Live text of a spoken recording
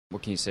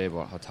What can you say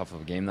about how tough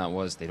of a game that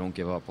was? They don't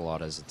give up a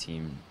lot as a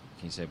team. What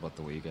can you say about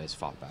the way you guys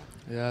fought back?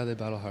 Yeah, they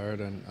battle hard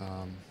and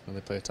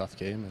they play a tough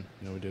game,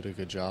 and we did a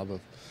good job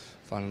of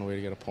finding a way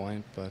to get a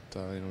point, but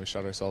we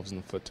shot ourselves in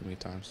the foot too many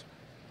times.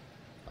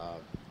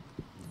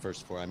 The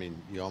first four,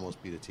 you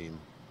almost beat a team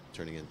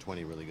turning in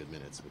 20 really good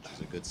minutes, which is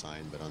a good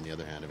sign, but on the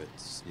other hand of it,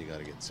 you got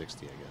to get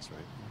 60, I guess, right?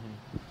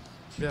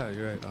 Mm-hmm. Yeah,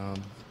 you're right.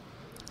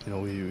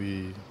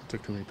 We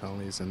took too many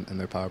penalties, and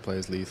their power play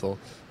is lethal.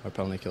 Our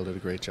penalty kill did a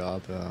great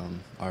job.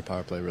 Our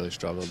power play really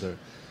struggled there,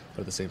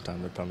 but at the same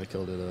time, their penalty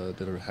kill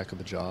did a heck of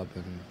a job,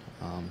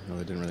 and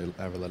they didn't really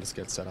ever let us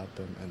get set up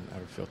and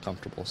ever feel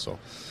comfortable. So,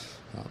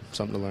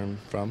 something to learn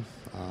from.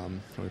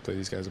 We play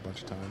these guys a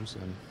bunch of times,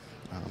 and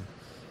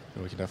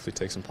we can definitely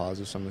take some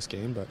positives from this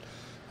game, but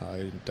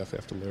you definitely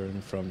have to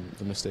learn from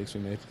the mistakes we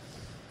made.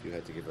 If you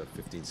had to give a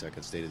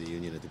 15-second State of the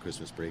Union at the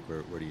Christmas break,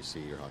 where do you see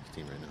your hockey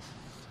team right now?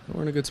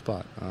 We're in a good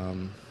spot.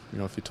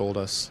 If you told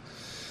us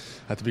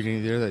at the beginning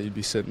of the year that you'd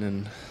be sitting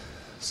in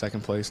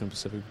second place in the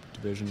Pacific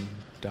Division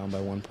down by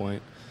 1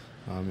 point,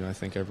 I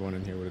think everyone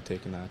in here would have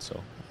taken that. So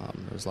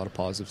there's a lot of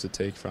positives to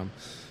take from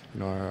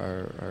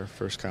our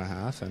first kind of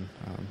half, and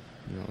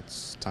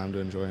it's time to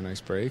enjoy a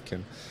nice break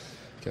and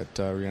get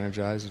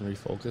re-energized and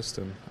refocused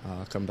and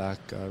come back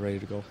ready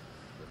to go.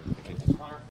 Thank you.